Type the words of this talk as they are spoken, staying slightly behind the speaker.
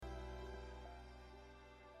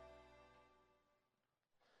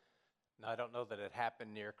Now, I don't know that it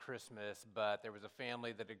happened near Christmas, but there was a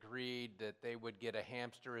family that agreed that they would get a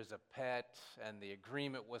hamster as a pet, and the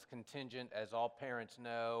agreement was contingent, as all parents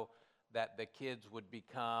know, that the kids would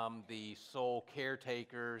become the sole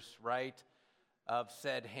caretakers, right, of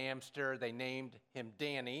said hamster. They named him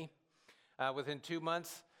Danny. Within 2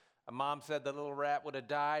 months, a mom said the little rat would have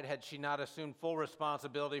died had she not assumed full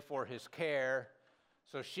responsibility for his care.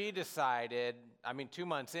 So she decided, 2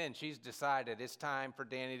 months in, she's decided it's time for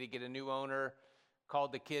Danny to get a new owner,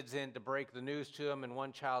 called the kids in to break the news to him, and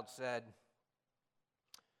one child said,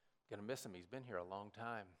 "Gonna miss him, he's been here a long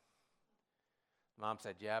time." Mom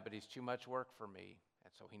said, "Yeah, but he's too much work for me,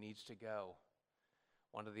 and so he needs to go."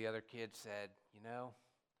 One of the other kids said, "He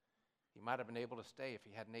might have been able to stay if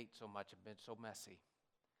he hadn't ate so much and been so messy."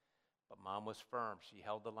 But Mom was firm. She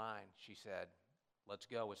held the line. She said, "Let's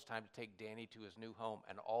go. It's time to take Danny to his new home."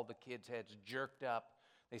 And all the kids' heads jerked up.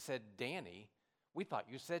 They said, "Danny? We thought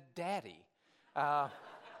you said Daddy." I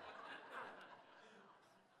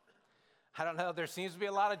don't know. There seems to be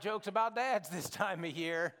a lot of jokes about dads this time of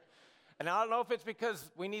year. And I don't know if it's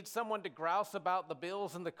because we need someone to grouse about the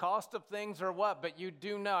bills and the cost of things or what, but you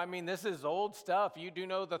do know, this is old stuff. You do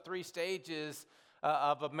know the 3 stages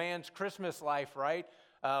of a man's Christmas life, right?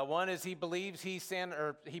 One is he believes in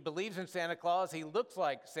Santa Claus, he looks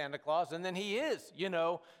like Santa Claus, and then he is,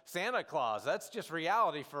 Santa Claus. That's just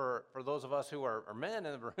reality for those of us who are men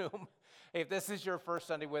in the room. If this is your first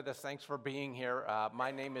Sunday with us, thanks for being here.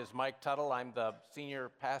 My name is Mike Tuttle. I'm the senior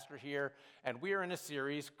pastor here, and we are in a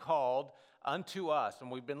series called Unto Us, and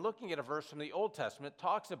we've been looking at a verse from the Old Testament that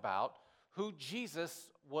talks about who Jesus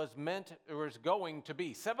was going to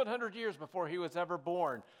be. 700 years before he was ever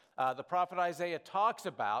born, the prophet Isaiah talks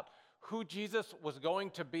about who Jesus was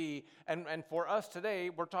going to be, and for us today,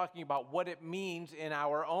 we're talking about what it means in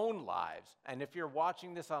our own lives. And if you're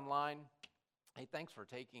watching this online, hey, thanks for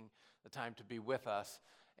taking the time to be with us,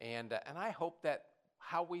 and I hope that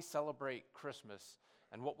how we celebrate Christmas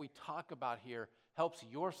and what we talk about here helps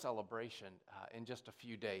your celebration in just a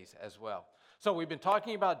few days as well. So we've been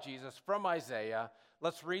talking about Jesus from Isaiah.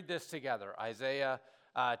 Let's read this together. Isaiah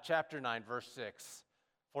chapter 9, verse 6.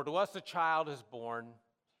 "For to us a child is born,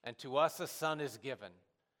 and to us a son is given,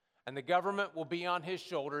 and the government will be on his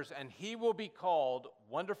shoulders, and he will be called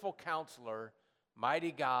Wonderful Counselor,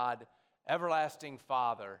 Mighty God, Everlasting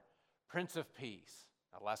Father, Prince of Peace."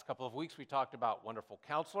 Now, the last couple of weeks we talked about Wonderful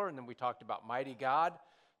Counselor, and then we talked about Mighty God.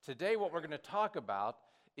 Today what we're going to talk about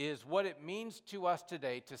is what it means to us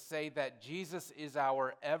today to say that Jesus is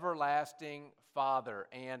our everlasting Father.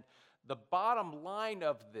 And the bottom line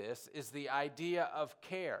of this is the idea of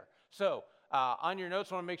care. So on your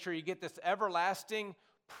notes, I want to make sure you get this. Everlasting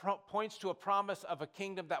points to a promise of a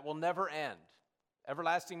kingdom that will never end.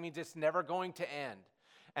 Everlasting means it's never going to end.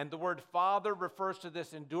 And the word Father refers to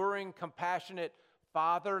this enduring, compassionate,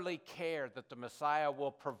 fatherly care that the Messiah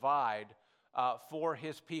will provide for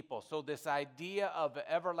his people. So this idea of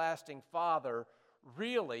everlasting Father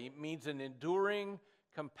really means an enduring,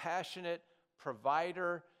 compassionate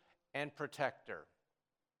provider and protector.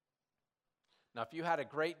 Now, if you had a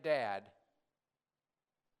great dad,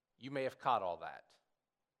 you may have caught all that.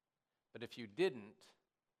 But if you didn't,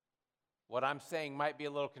 what I'm saying might be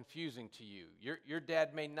a little confusing to you. Your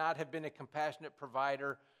dad may not have been a compassionate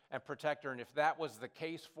provider and protector, and if that was the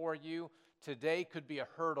case for you, today could be a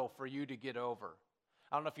hurdle for you to get over.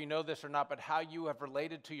 I don't know if you know this or not, but how you have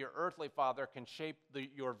related to your earthly father can shape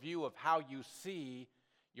your view of how you see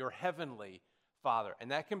your heavenly Father. And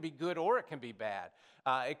that can be good or it can be bad.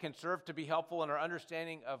 It can serve to be helpful in our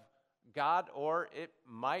understanding of God, or it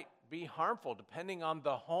might be harmful depending on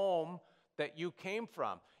the home that you came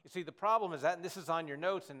from. You see, the problem is that, and this is on your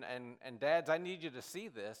notes, and dads, I need you to see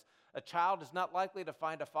this, a child is not likely to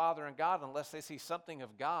find a father in God unless they see something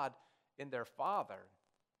of God in their father.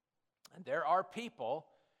 And there are people,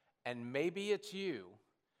 and maybe it's you,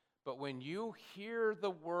 but when you hear the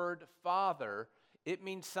word Father, it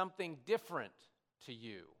means something different to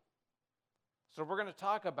you. So we're going to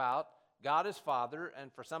talk about God as Father,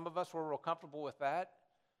 and for some of us, we're real comfortable with that,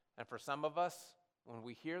 and for some of us, when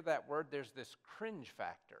we hear that word, there's this cringe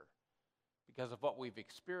factor because of what we've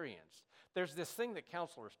experienced. There's this thing that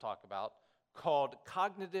counselors talk about called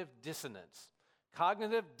cognitive dissonance.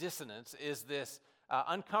 Cognitive dissonance is this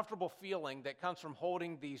uncomfortable feeling that comes from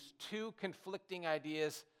holding these 2 conflicting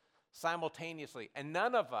ideas simultaneously. And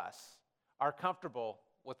none of us are comfortable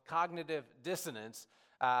with cognitive dissonance.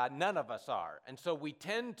 None of us are. And so we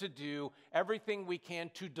tend to do everything we can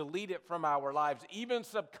to delete it from our lives. Even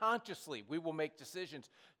subconsciously, we will make decisions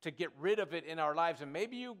to get rid of it in our lives. And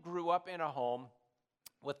maybe you grew up in a home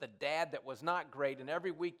with a dad that was not great, and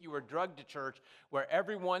every week you were drugged to church where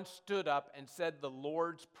everyone stood up and said the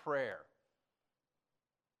Lord's Prayer.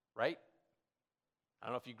 Right? I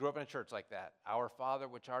don't know if you grew up in a church like that. Our Father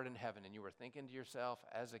which art in heaven, and you were thinking to yourself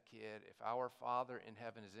as a kid, if our Father in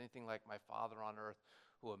heaven is anything like my Father on earth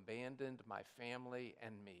who abandoned my family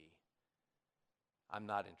and me, I'm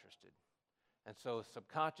not interested. And so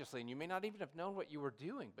subconsciously, and you may not even have known what you were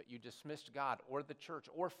doing, but you dismissed God or the church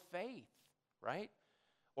or faith, right?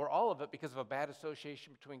 Or all of it because of a bad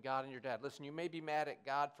association between God and your dad. Listen, you may be mad at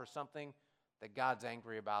God for something that God's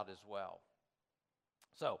angry about as well.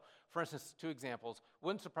 So, for instance, 2 examples.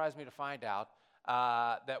 Wouldn't surprise me to find out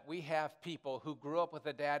that we have people who grew up with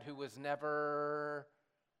a dad who was never,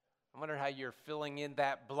 I wonder how you're filling in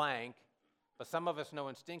that blank, but some of us know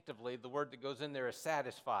instinctively the word that goes in there is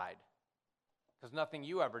satisfied, because nothing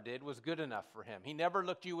you ever did was good enough for him. He never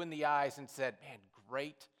looked you in the eyes and said, man,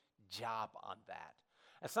 great job on that.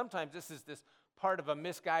 And sometimes this is this part of a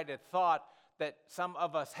misguided thought that some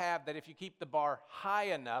of us have, that if you keep the bar high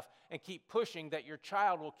enough and keep pushing, that your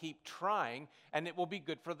child will keep trying and it will be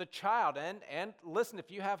good for the child. And listen,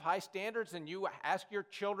 if you have high standards and you ask your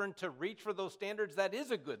children to reach for those standards, that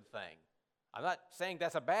is a good thing. I'm not saying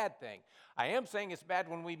that's a bad thing. I am saying it's bad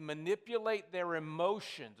when we manipulate their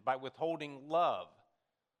emotions by withholding love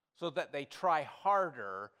so that they try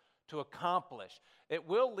harder to accomplish. It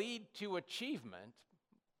will lead to achievement,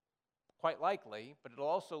 quite likely, but it'll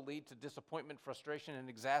also lead to disappointment, frustration, and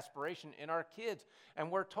exasperation in our kids.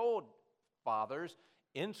 And we're told, fathers,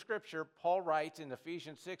 in Scripture, Paul writes in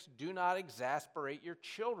Ephesians 6, do not exasperate your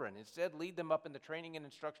children. Instead, lead them up in the training and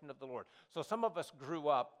instruction of the Lord. So some of us grew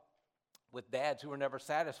up with dads who were never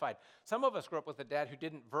satisfied. Some of us grew up with a dad who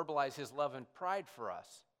didn't verbalize his love and pride for us.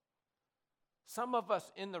 Some of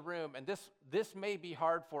us in the room, and this may be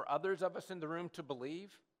hard for others of us in the room to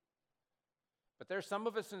believe, but there's some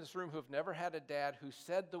of us in this room who have never had a dad who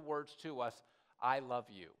said the words to us, I love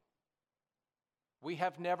you. We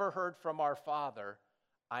have never heard from our father,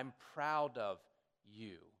 I'm proud of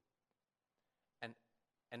you.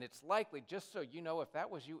 And it's likely, just so you know, if that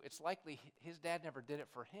was you, it's likely his dad never did it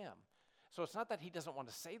for him. So it's not that he doesn't want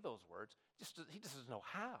to say those words, he just doesn't know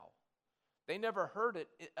how. They never heard it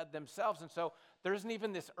themselves, and so there isn't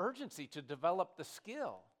even this urgency to develop the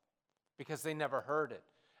skill because they never heard it.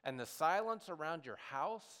 And the silence around your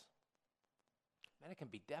house, man, it can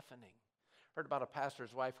be deafening. Heard about a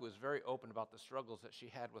pastor's wife who was very open about the struggles that she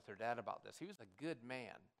had with her dad about this. He was a good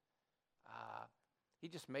man. He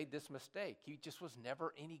just made this mistake. He just was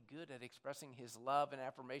never any good at expressing his love and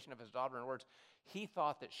affirmation of his daughter in words. He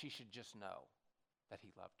thought that she should just know that he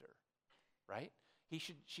loved her, right?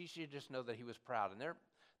 She should just know that he was proud. And there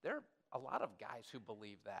are a lot of guys who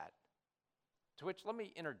believe that. To which, let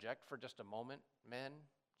me interject for just a moment, men.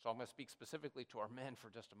 So I'm going to speak specifically to our men for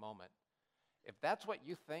just a moment. If that's what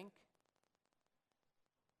you think,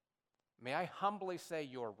 may I humbly say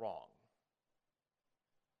you're wrong.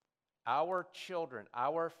 Our children,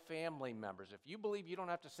 our family members, if you believe you don't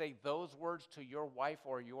have to say those words to your wife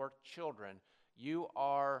or your children, you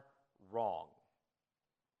are wrong.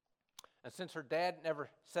 And since her dad never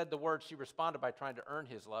said the words, she responded by trying to earn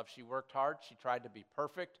his love. She worked hard. She tried to be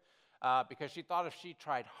perfect because she thought if she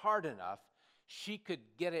tried hard enough, she could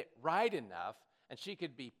get it right enough and she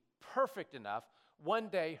could be perfect enough. One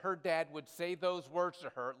day, her dad would say those words to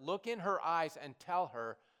her, look in her eyes and tell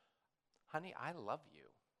her, honey, I love you.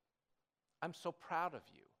 I'm so proud of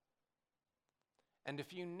you. And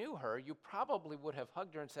if you knew her, you probably would have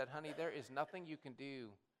hugged her and said, honey, there is nothing you can do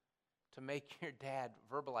to make your dad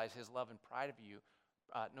verbalize his love and pride of you,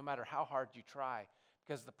 no matter how hard you try,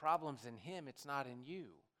 because the problem's in him, it's not in you,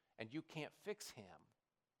 and you can't fix him.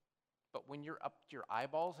 But when you're up to your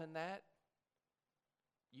eyeballs in that,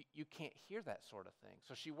 you can't hear that sort of thing.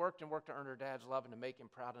 So she worked and worked to earn her dad's love and to make him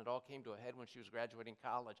proud, and it all came to a head when she was graduating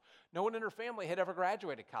college. No one in her family had ever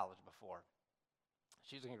graduated college before.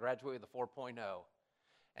 She was going to graduate with a 4.0,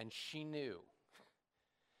 and she knew.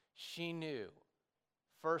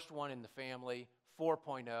 First one in the family,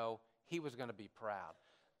 4.0, he was going to be proud.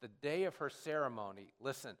 The day of her ceremony,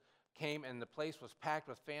 listen, came and the place was packed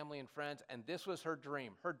with family and friends, and this was her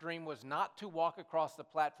dream. Her dream was not to walk across the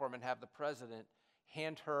platform and have the president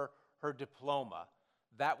hand her diploma.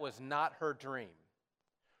 That was not her dream.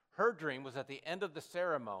 Her dream was at the end of the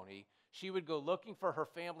ceremony, she would go looking for her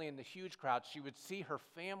family in the huge crowd. She would see her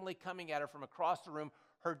family coming at her from across the room.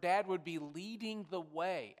 Her dad would be leading the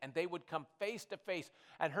way, and they would come face to face,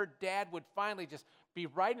 and her dad would finally just be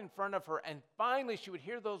right in front of her, and finally she would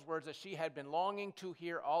hear those words that she had been longing to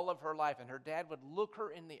hear all of her life, and her dad would look her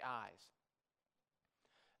in the eyes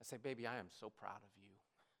and say, baby, I am so proud of you.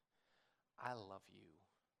 I love you.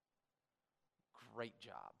 great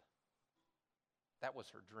job. That was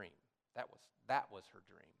her dream. That was her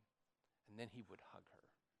dream. And then he would hug her.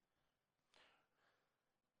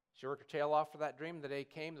 She worked her tail off for that dream. The day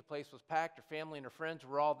came, the place was packed. Her family and her friends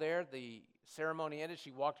were all there. The ceremony ended.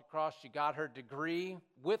 She walked across. She got her degree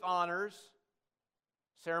with honors.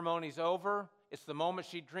 Ceremony's over. It's the moment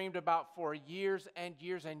she dreamed about for years and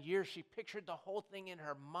years and years. She pictured the whole thing in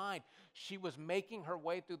her mind. She was making her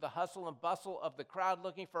way through the hustle and bustle of the crowd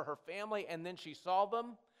looking for her family, and then she saw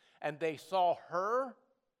them, and they saw her,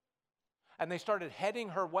 and they started heading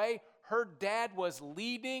her way. Her dad was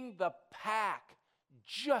leading the pack,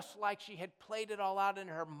 just like she had played it all out in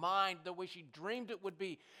her mind, the way she dreamed it would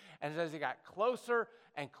be. And as they got closer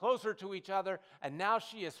and closer to each other, and now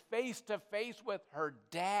she is face to face with her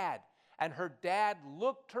dad. And her dad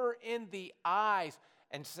looked her in the eyes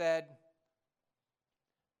and said,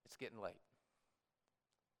 "It's getting late.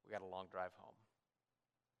 We got a long drive home.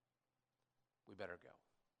 We better go."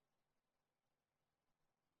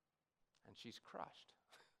 And she's crushed.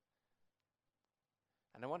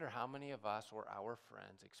 And I wonder how many of us or our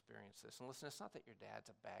friends experience this. And listen, it's not that your dad's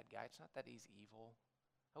a bad guy. It's not that he's evil.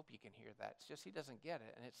 I hope you can hear that. It's just he doesn't get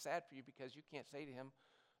it. And it's sad for you because you can't say to him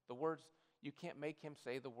the words, you can't make him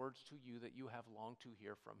say the words to you that you have longed to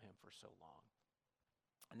hear from him for so long.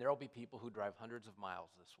 And there will be people who drive hundreds of miles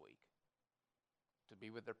this week to be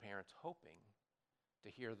with their parents, hoping to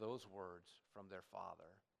hear those words from their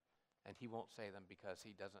father. And he won't say them because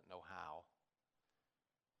he doesn't know how,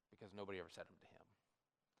 because nobody ever said them to him.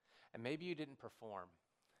 And maybe you didn't perform.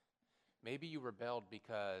 Maybe you rebelled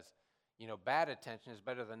because, bad attention is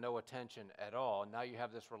better than no attention at all. And now you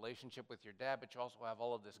have this relationship with your dad, but you also have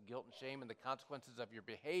all of this guilt and shame and the consequences of your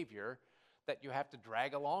behavior that you have to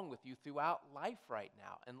drag along with you throughout life right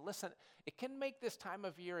now. And listen, it can make this time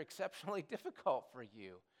of year exceptionally difficult for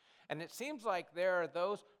you. And it seems like there are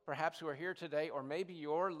those perhaps who are here today, or maybe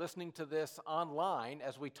you're listening to this online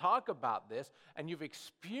as we talk about this, and you've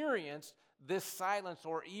experienced this silence,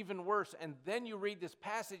 or even worse, and then you read this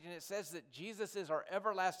passage and it says that Jesus is our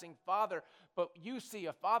everlasting Father, but you see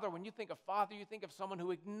a father. When you think of father, you think of someone who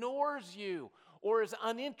ignores you, or is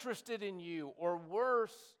uninterested in you, or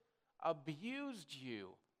worse, abused you.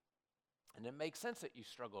 And it makes sense that you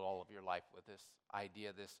struggled all of your life with this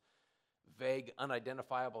idea, this vague,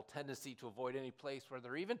 unidentifiable tendency to avoid any place where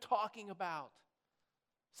they're even talking about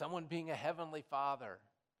someone being a heavenly Father.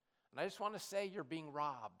 And I just want to say you're being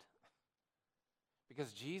robbed.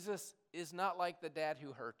 Because Jesus is not like the dad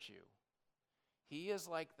who hurt you. He is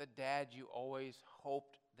like the dad you always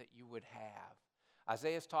hoped that you would have.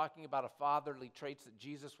 Isaiah is talking about a fatherly traits that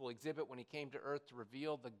Jesus will exhibit when he came to earth to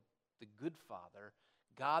reveal the good Father,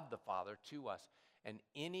 God the Father, to us. And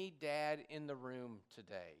any dad in the room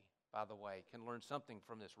today, by the way, can learn something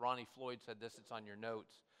from this. Ronnie Floyd said this, it's on your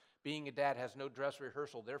notes. Being a dad has no dress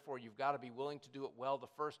rehearsal. Therefore, you've got to be willing to do it well the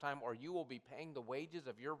first time, or you will be paying the wages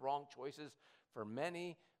of your wrong choices for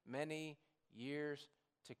many, many years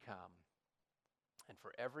to come. And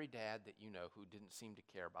for every dad that you know who didn't seem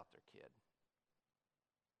to care about their kid.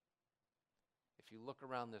 If you look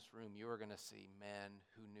around this room, you are going to see men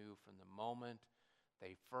who knew from the moment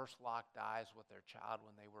they first locked eyes with their child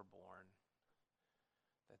when they were born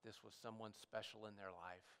that this was someone special in their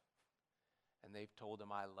life. And they've told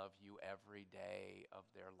them, "I love you," every day of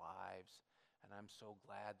their lives. And I'm so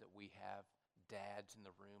glad that we have dads in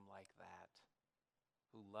the room like that,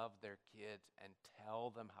 who love their kids and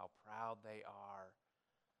tell them how proud they are.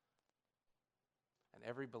 And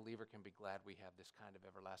every believer can be glad we have this kind of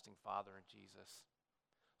everlasting Father in Jesus.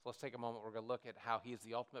 So let's take a moment. We're going to look at how he is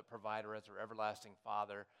the ultimate provider as our everlasting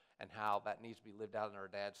Father, and how that needs to be lived out in our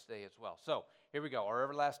dads today as well. So here we go. Our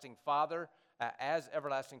everlasting Father. As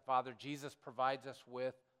everlasting Father, Jesus provides us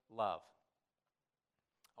with love.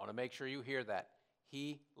 I want to make sure you hear that.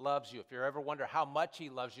 He loves you. If you ever wonder how much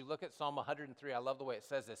he loves you, look at Psalm 103. I love the way it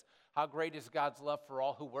says this. How great is God's love for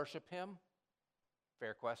all who worship him?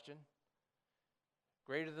 Fair question.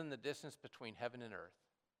 Greater than the distance between heaven and earth.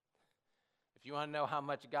 If you want to know how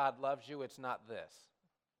much God loves you, it's not this.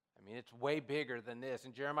 I mean, it's way bigger than this.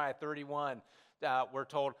 In Jeremiah 31, we're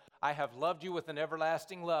told, "I have loved you with an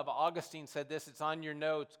everlasting love." Augustine said this, it's on your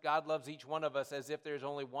notes. God loves each one of us as if there's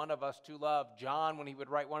only one of us to love. John, when he would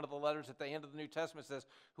write one of the letters at the end of the New Testament, says,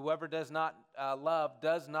 "Whoever does not love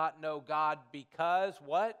does not know God, because"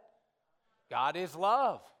 what? God is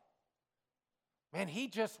love. Man, he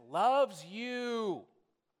just loves you.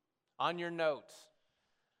 On your notes,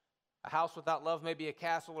 a house without love may be a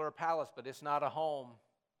castle or a palace, but it's not a home.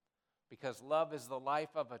 Because love is the life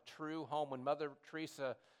of a true home. When Mother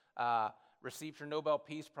Teresa received her Nobel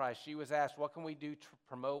Peace Prize, she was asked, what can we do to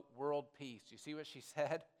promote world peace? You see what she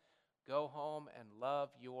said? go home and love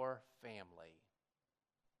your family.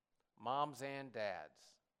 Moms and dads.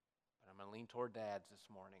 But I'm going to lean toward dads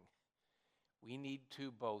this morning. We need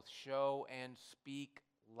to both show and speak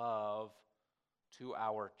love to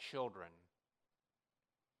our children.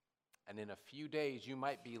 And in a few days, you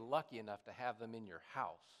might be lucky enough to have them in your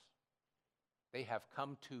house. They have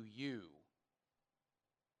come to you.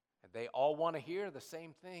 And they all want to hear the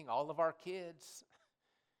same thing. All of our kids,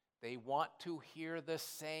 they want to hear the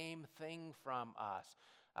same thing from us.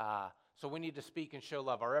 So we need to speak and show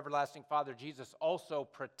love. Our everlasting Father, Jesus, also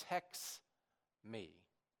protects me.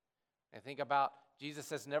 And think about,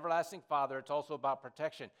 Jesus as an everlasting Father, it's also about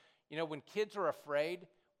protection. You know, when kids are afraid,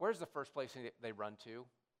 where's the first place they run to?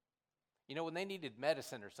 You know, when they needed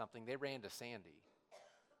medicine or something, they ran to Sandy.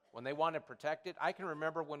 When they wanted protected, I can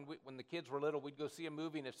remember when the kids were little, we'd go see a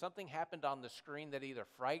movie, and if something happened on the screen that either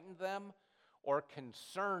frightened them or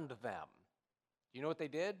concerned them, you know what they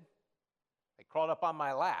did? They crawled up on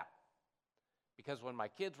my lap. Because when my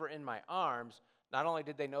kids were in my arms, not only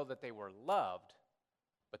did they know that they were loved,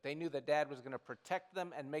 but they knew that Dad was going to protect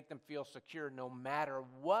them and make them feel secure no matter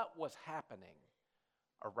what was happening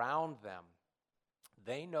around them.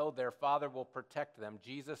 They know their Father will protect them.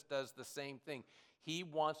 Jesus does the same thing. He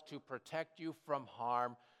wants to protect you from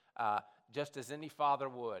harm just as any father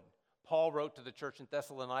would. Paul wrote to the church in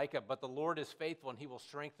Thessalonica, but the Lord is faithful and he will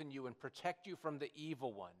strengthen you and protect you from the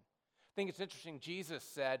evil one. I think it's interesting, Jesus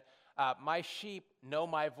said, my sheep know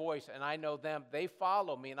my voice and I know them. They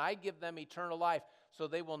follow me and I give them eternal life so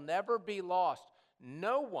they will never be lost.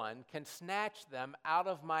 No one can snatch them out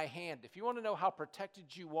of my hand. If you want to know how protected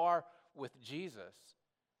you are with Jesus,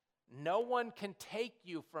 no one can take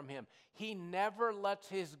you from him. He never lets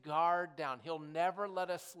his guard down. He'll never let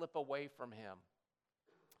us slip away from him.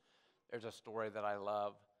 There's a story that I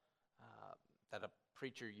love that a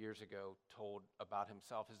preacher years ago told about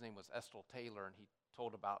himself. His name was Estill Taylor, and he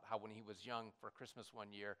told about how when he was young for Christmas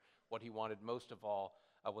one year, what he wanted most of all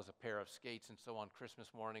was a pair of skates. And so on Christmas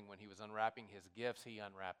morning when he was unwrapping his gifts, he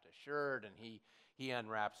unwrapped a shirt and he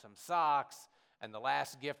unwrapped some socks. And the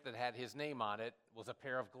last gift that had his name on it was a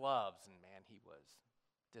pair of gloves. And man, he was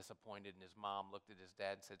disappointed. And his mom looked at his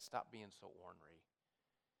dad and said, "Stop being so ornery."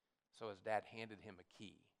 So his dad handed him a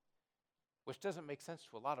key, which doesn't make sense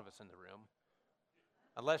to a lot of us in the room.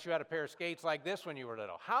 Unless you had a pair of skates like this when you were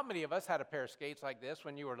little. How many of us had a pair of skates like this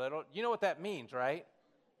when you were little? You know what that means, right?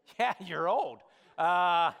 Yeah, you're old.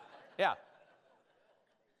 Yeah.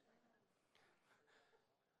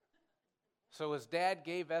 So his dad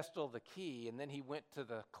gave Estill the key, and then he went to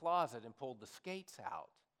the closet and pulled the skates out.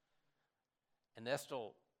 And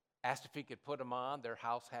Estill asked if he could put them on. Their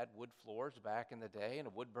house had wood floors back in the day and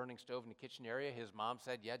a wood-burning stove in the kitchen area. His mom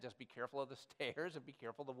said, yeah, just be careful of the stairs and be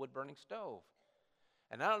careful of the wood-burning stove.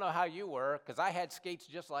 And I don't know how you were, because I had skates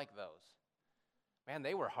just like those. Man,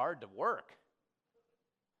 they were hard to work.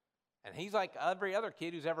 And he's like every other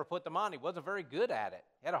kid who's ever put them on. He wasn't very good at it.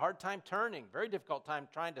 He had a hard time turning, very difficult time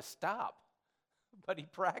trying to stop. But he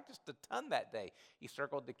practiced a ton that day. He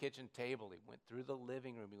circled the kitchen table. He went through the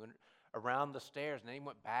living room. He went around the stairs, and then he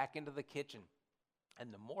went back into the kitchen.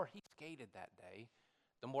 And the more he skated that day,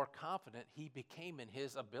 the more confident he became in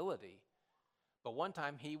his ability. But one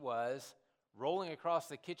time he was rolling across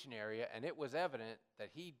the kitchen area, and it was evident that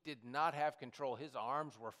he did not have control. His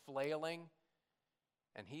arms were flailing,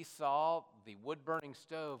 and he saw the wood-burning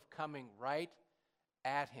stove coming right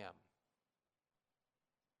at him.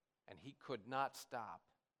 And he could not stop.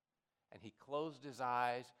 And he closed his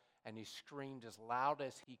eyes, and he screamed as loud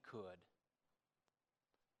as he could.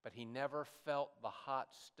 But he never felt the hot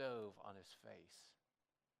stove on his face.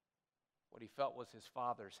 What he felt was his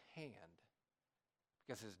father's hand,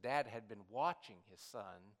 because his dad had been watching his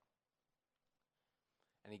son.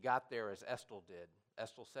 And he got there as Estill did.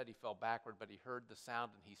 Estill said he fell backward, but he heard the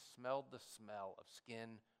sound and he smelled the smell of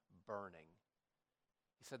skin burning.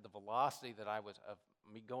 He said the velocity that of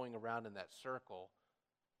me going around in that circle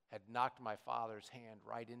had knocked my father's hand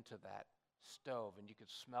right into that stove, and you could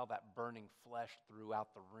smell that burning flesh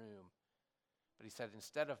throughout the room. But he said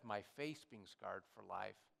instead of my face being scarred for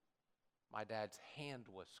life, my dad's hand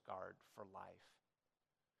was scarred for life.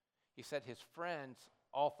 He said his friends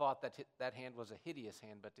all thought that that hand was a hideous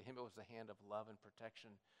hand, but to him it was the hand of love and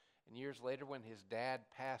protection. And years later, when his dad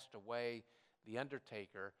passed away, the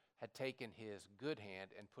undertaker had taken his good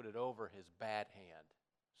hand and put it over his bad hand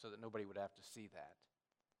so that nobody would have to see that.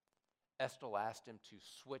 Estill asked him to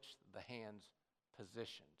switch the hands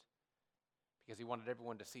positioned because he wanted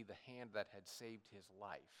everyone to see the hand that had saved his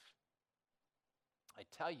life. I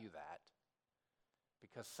tell you that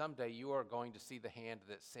because someday you are going to see the hand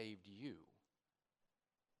that saved you.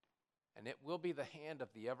 And it will be the hand of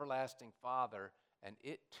the everlasting Father, and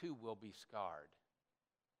it too will be scarred.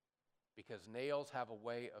 Because nails have a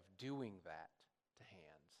way of doing that to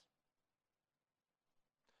hands.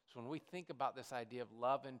 So when we think about this idea of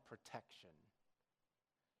love and protection,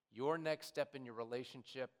 your next step in your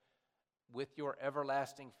relationship with your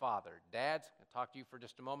everlasting Father. Dads, I'll talk to you for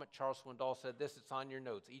just a moment. Charles Swindoll said this, it's on your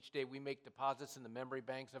notes. Each day we make deposits in the memory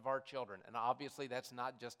banks of our children. And obviously that's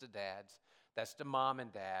not just to dads, that's to mom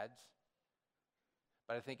and dads.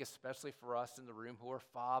 But I think especially for us in the room who are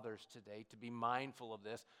fathers today to be mindful of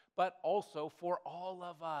this, but also for all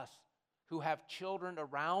of us who have children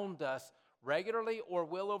around us regularly or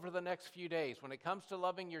will over the next few days. When it comes to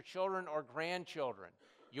loving your children or grandchildren,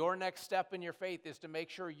 your next step in your faith is to make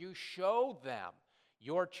sure you show them,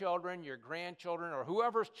 your children, your grandchildren, or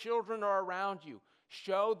whoever's children are around you,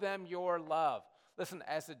 show them your love. Listen,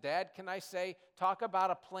 as a dad, can I say, talk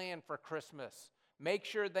about a plan for Christmas. Make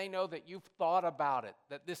sure they know that you've thought about it,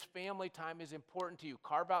 that this family time is important to you.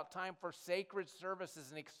 Carve out time for sacred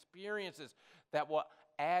services and experiences that will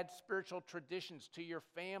add spiritual traditions to your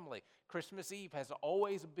family. Christmas Eve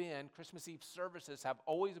services have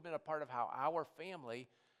always been a part of how our family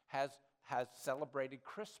has celebrated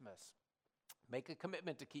Christmas. Make a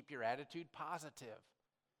commitment to keep your attitude positive.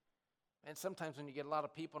 And sometimes when you get a lot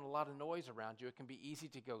of people and a lot of noise around you, it can be easy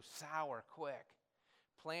to go sour quick.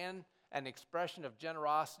 Plan an expression of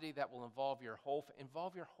generosity that will involve your whole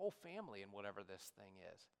family in whatever this thing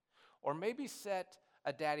is. Or maybe set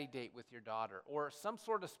a daddy date with your daughter, or some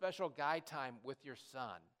sort of special guy time with your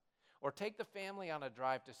son. Or take the family on a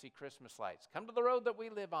drive to see Christmas lights. Come to the road that we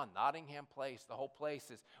live on, Nottingham Place. The whole place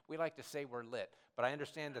is, we like to say we're lit, but I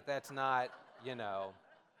understand that that's not,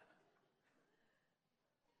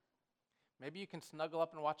 Maybe you can snuggle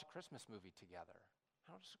up and watch a Christmas movie together.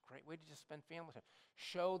 It's a great way to just spend family time.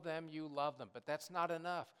 Show them you love them, but that's not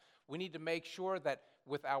enough. We need to make sure that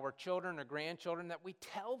with our children or grandchildren that we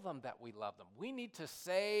tell them that we love them. We need to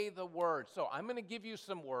say the words. So I'm going to give you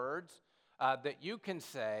some words that you can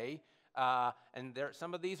say, and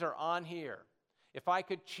some of these are on here. If I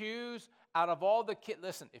could choose out of all the kids,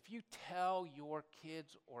 listen, if you tell your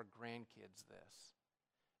kids or grandkids this,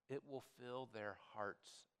 it will fill their hearts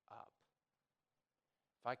up.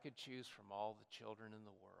 If I could choose from all the children in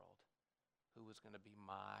the world who was going to be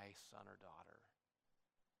my son or daughter,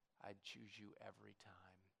 I'd choose you every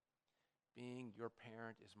time. Being your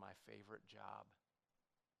parent is my favorite job.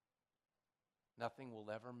 Nothing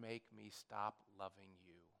will ever make me stop loving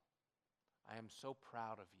you. I am so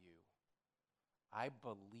proud of you. I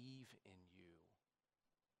believe in you.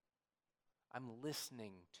 I'm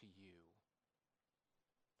listening to you.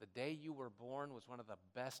 The day you were born was one of the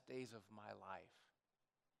best days of my life.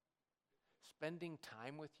 Spending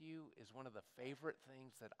time with you is one of the favorite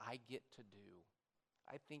things that I get to do.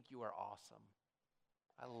 I think you are awesome.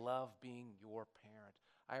 I love being your parent.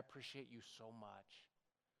 I appreciate you so much.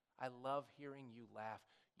 I love hearing you laugh.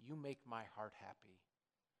 You make my heart happy.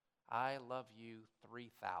 I love you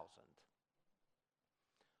 3,000.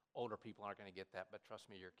 Older people aren't going to get that, but trust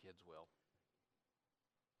me, your kids will.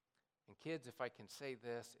 And kids, if I can say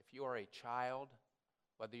this, if you are a child,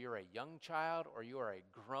 whether you're a young child or you are a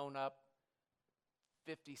grown-up,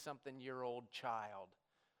 50-something-year-old child,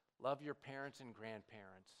 love your parents and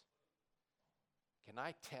grandparents. Can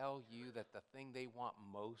I tell you that the thing they want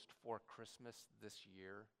most for Christmas this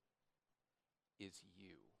year is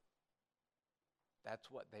you?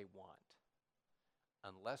 That's what they want.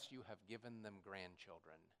 Unless you have given them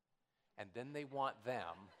grandchildren. And then they want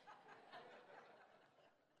them.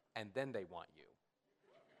 And then they want you.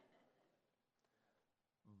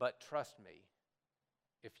 But trust me,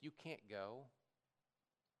 if you can't go,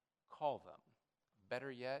 call them.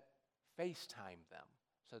 Better yet, FaceTime them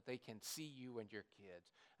so that they can see you and your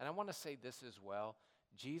kids. And I want to say this as well.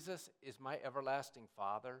 Jesus is my everlasting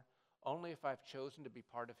Father only if I've chosen to be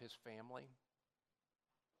part of his family.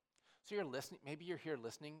 So you're listening, maybe you're here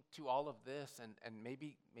listening to all of this, and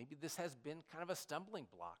maybe this has been kind of a stumbling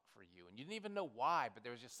block for you, and you didn't even know why, but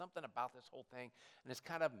there was just something about this whole thing, and it's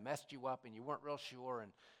kind of messed you up, and you weren't real sure,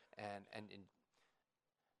 and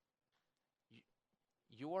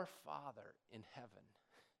your Father in heaven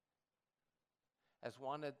has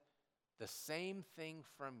wanted the same thing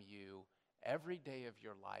from you every day of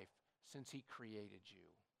your life since he created you.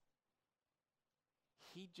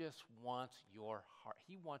 He just wants your heart.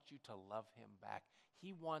 He wants you to love him back.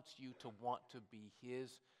 He wants you to want to be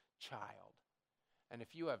his child. And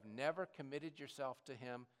if you have never committed yourself to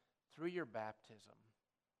him through your baptism,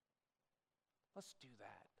 let's do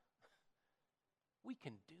that. We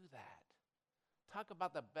can do that. Talk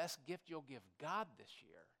about the best gift you'll give God this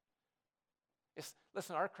year.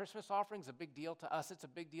 Listen, our Christmas offering is a big deal to us. It's a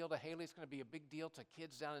big deal to Haley. It's going to be a big deal to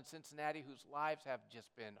kids down in Cincinnati whose lives have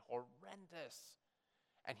just been horrendous.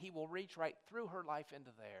 And he will reach right through her life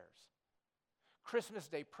into theirs. Christmas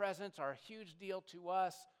Day presents are a huge deal to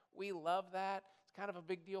us. We love that. It's kind of a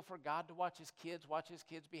big deal for God to watch his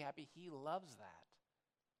kids be happy. He loves that.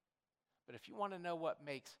 But if you want to know what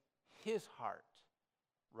makes his heart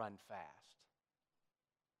run fast,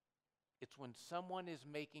 it's when someone is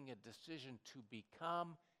making a decision to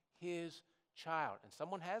become his child. And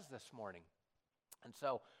someone has this morning. And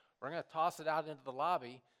so we're going to toss it out into the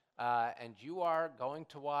lobby, and you are going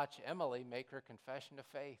to watch Emily make her confession of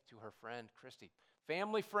faith to her friend Christy.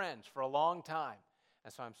 Family friends for a long time.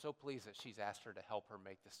 And so I'm so pleased that she's asked her to help her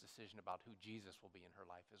make this decision about who Jesus will be in her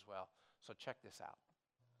life as well. So check this out.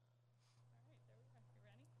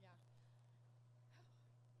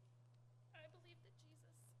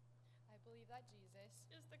 That Jesus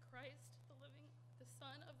is the Christ, the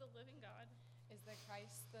Son of the living God. Is the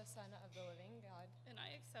Christ, the Son of the living God. And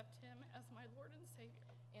I accept him as my Lord and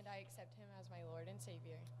Savior. And I accept him as my Lord and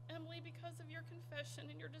Savior. Emily, because of your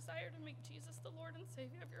confession and your desire to make Jesus the Lord and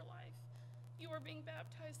Savior of your life, you are being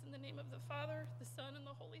baptized in the name of the Father, the Son, and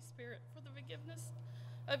the Holy Spirit for the forgiveness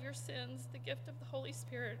of your sins, the gift of the Holy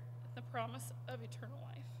Spirit, and the promise of eternal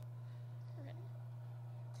life. Ready?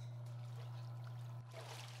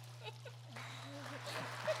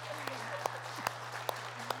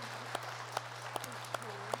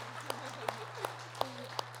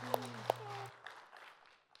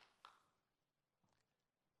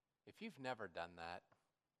 If you've never done that,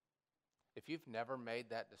 if you've never made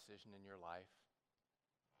that decision in your life,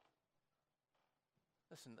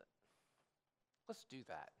 listen, let's do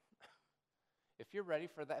that. If you're ready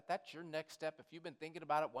for that, if that's your next step, if you've been thinking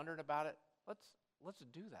about it, wondering about it, let's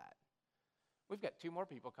do that. We've got 2 more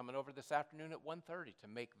people coming over this afternoon at 1:30 to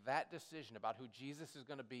make that decision about who Jesus is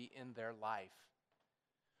going to be in their life.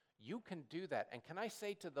 You can do that. And can I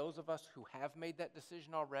say to those of us who have made that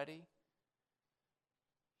decision already,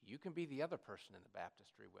 you can be the other person in the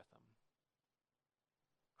baptistry with them.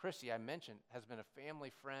 Chrissy, I mentioned, has been a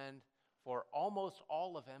family friend for almost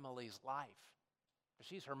all of Emily's life.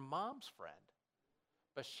 She's her mom's friend,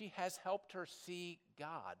 but she has helped her see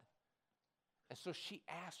God. And so she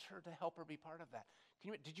asked her to help her be part of that.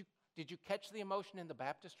 Did you catch the emotion in the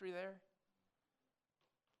baptistry there?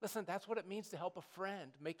 Listen, that's what it means to help a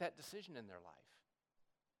friend make that decision in their life.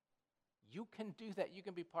 You can do that. You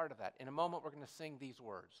can be part of that. In a moment, we're going to sing these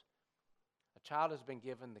words. A child has been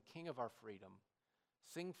given, the King of our freedom.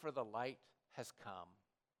 Sing, for the light has come.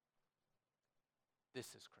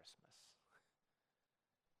 This is Christmas.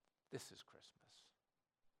 This is Christmas.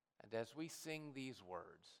 And as we sing these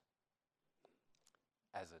words,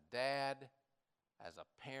 as a dad, as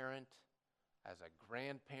a parent, as a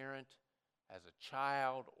grandparent, as a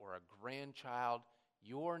child or a grandchild,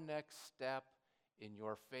 your next step in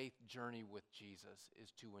your faith journey with Jesus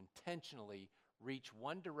is to intentionally reach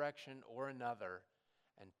one direction or another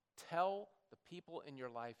and tell the people in your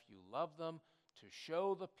life you love them, to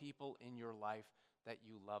show the people in your life that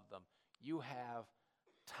you love them. You have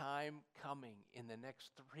time coming in the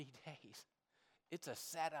next 3 days. It's a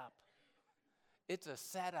setup. It's a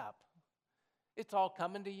setup. It's all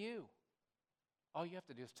coming to you. All you have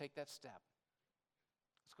to do is take that step.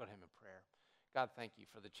 Let's go to him in prayer. God, thank you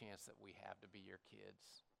for the chance that we have to be your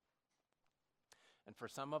kids. And for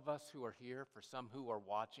some of us who are here, for some who are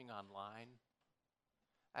watching online,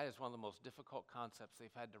 that is one of the most difficult concepts they've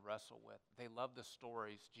had to wrestle with. They love the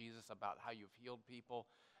stories, Jesus, about how you've healed people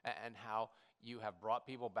and how you have brought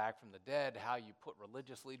people back from the dead, how you put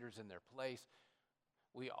religious leaders in their place.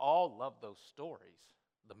 We all love those stories.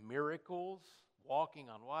 The miracles, walking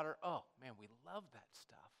on water. Oh, man, we love that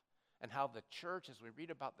stuff. And how the church, as we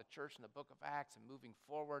read about the church in the book of Acts and moving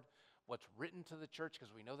forward, what's written to the church,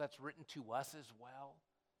 because we know that's written to us as well.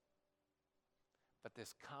 But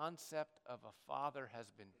this concept of a father has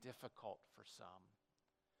been difficult for some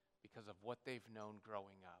because of what they've known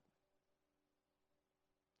growing up.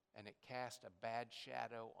 And it cast a bad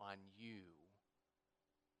shadow on you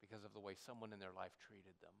because of the way someone in their life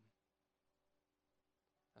treated them.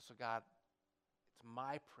 And so, God, it's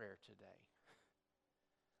my prayer today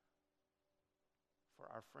for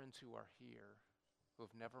our friends who are here who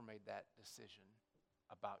have never made that decision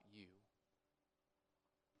about you,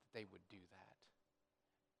 that they would do that.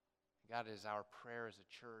 God, it is our prayer as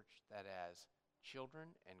a church that as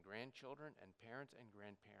children and grandchildren and parents and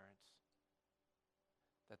grandparents,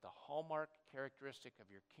 that the hallmark characteristic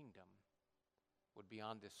of your kingdom would be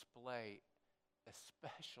on display,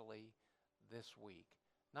 especially this week.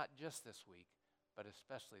 Not just this week, but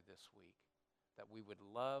especially this week. That we would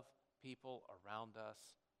love people around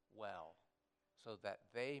us well, so that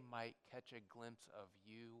they might catch a glimpse of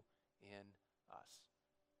you in us.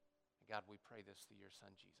 And God, we pray this through your Son,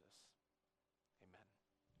 Jesus.